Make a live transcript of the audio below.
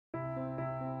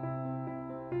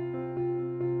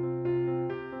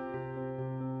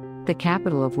The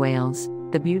capital of Wales,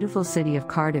 the beautiful city of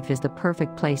Cardiff is the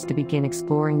perfect place to begin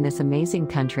exploring this amazing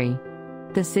country.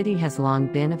 The city has long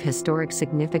been of historic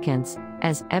significance,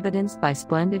 as evidenced by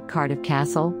splendid Cardiff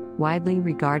Castle, widely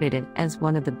regarded as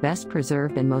one of the best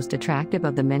preserved and most attractive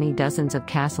of the many dozens of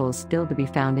castles still to be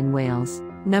found in Wales.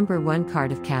 Number 1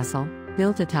 Cardiff Castle.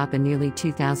 Built atop a nearly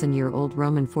 2,000-year-old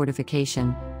Roman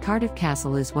fortification, Cardiff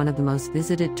Castle is one of the most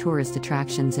visited tourist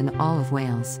attractions in all of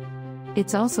Wales.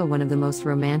 It's also one of the most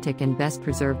romantic and best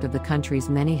preserved of the country's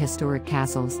many historic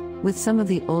castles, with some of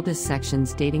the oldest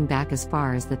sections dating back as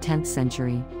far as the 10th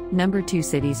century. Number 2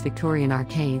 City's Victorian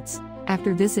Arcades.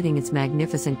 After visiting its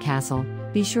magnificent castle,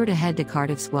 be sure to head to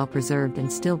Cardiff's well-preserved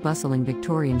and still bustling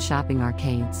Victorian shopping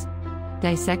arcades.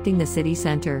 Dissecting the city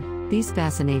centre, these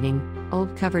fascinating,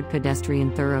 old covered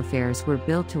pedestrian thoroughfares were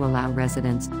built to allow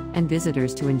residents and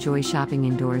visitors to enjoy shopping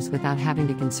indoors without having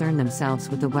to concern themselves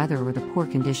with the weather or the poor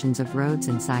conditions of roads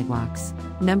and sidewalks.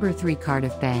 Number 3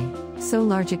 Cardiff Bay. So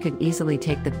large it could easily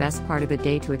take the best part of a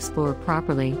day to explore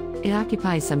properly, it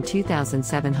occupies some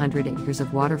 2,700 acres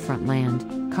of waterfront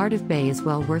land. Cardiff Bay is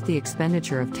well worth the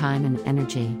expenditure of time and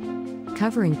energy.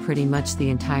 Covering pretty much the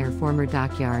entire former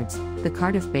dockyards, the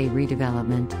Cardiff Bay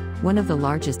redevelopment, one of the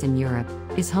largest in Europe,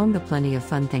 is home to plenty of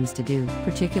fun things to do,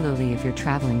 particularly if you're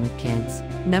traveling with kids.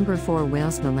 Number 4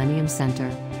 Wales Millennium Centre.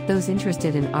 Those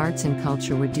interested in arts and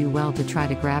culture would do well to try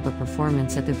to grab a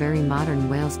performance at the very modern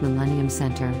Wales Millennium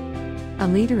Centre. A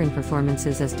leader in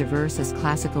performances as diverse as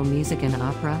classical music and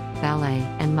opera, ballet,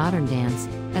 and modern dance,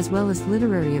 as well as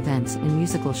literary events and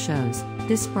musical shows,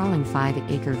 this sprawling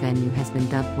 5-acre venue has been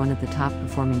dubbed one of the top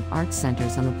performing arts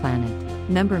centers on the planet.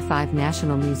 Number 5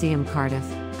 National Museum Cardiff.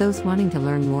 Those wanting to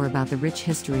learn more about the rich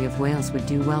history of Wales would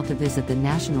do well to visit the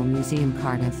National Museum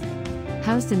Cardiff.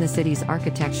 Housed in the city's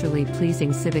architecturally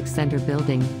pleasing Civic Centre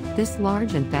building, this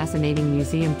large and fascinating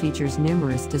museum features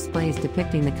numerous displays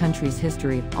depicting the country's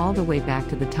history all the way back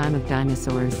to the time of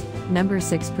dinosaurs. Number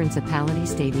 6 Principality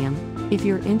Stadium. If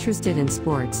you're interested in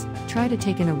sports, try to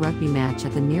take in a rugby match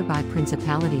at the nearby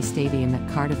Principality Stadium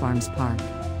at Cardiff Arms Park.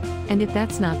 And if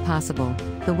that's not possible,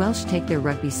 the Welsh take their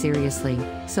rugby seriously,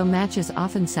 so matches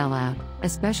often sell out,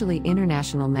 especially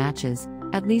international matches.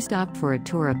 At least opt for a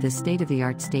tour of this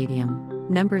state-of-the-art stadium.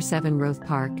 Number 7 Roath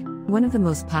Park. One of the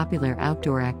most popular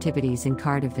outdoor activities in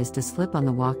Cardiff is to slip on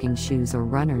the walking shoes or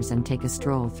runners and take a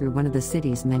stroll through one of the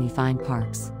city's many fine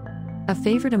parks. A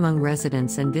favorite among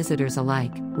residents and visitors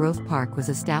alike, Roath Park was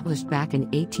established back in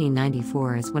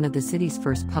 1894 as one of the city's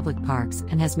first public parks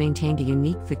and has maintained a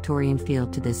unique Victorian feel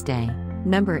to this day.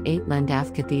 Number 8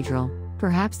 Llandaff Cathedral.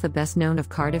 Perhaps the best known of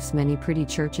Cardiff's many pretty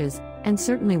churches, and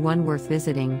certainly one worth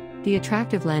visiting, the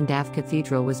attractive Llandaff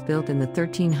Cathedral was built in the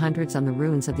 1300s on the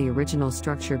ruins of the original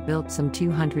structure built some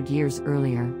 200 years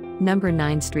earlier. Number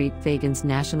 9 Street Fagan's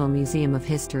National Museum of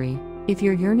History. If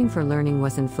your yearning for learning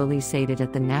wasn't fully sated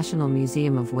at the National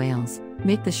Museum of Wales,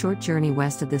 make the short journey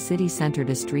west of the city centre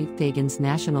to Street Fagan's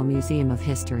National Museum of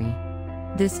History.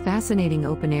 This fascinating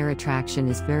open-air attraction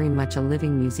is very much a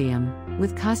living museum,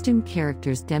 with costumed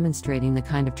characters demonstrating the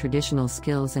kind of traditional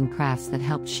skills and crafts that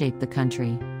helped shape the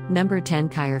country. Number 10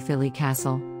 Caerphilly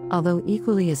Castle. Although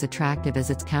equally as attractive as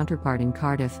its counterpart in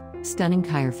Cardiff, stunning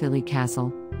Caerphilly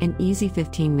Castle, an easy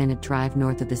 15-minute drive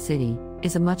north of the city,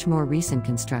 is a much more recent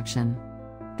construction.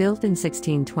 Built in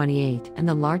 1628 and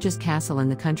the largest castle in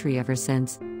the country ever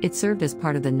since, it served as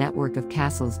part of the network of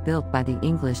castles built by the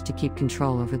English to keep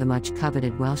control over the much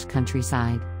coveted Welsh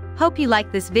countryside. Hope you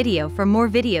like this video. For more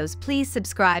videos, please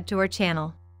subscribe to our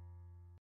channel.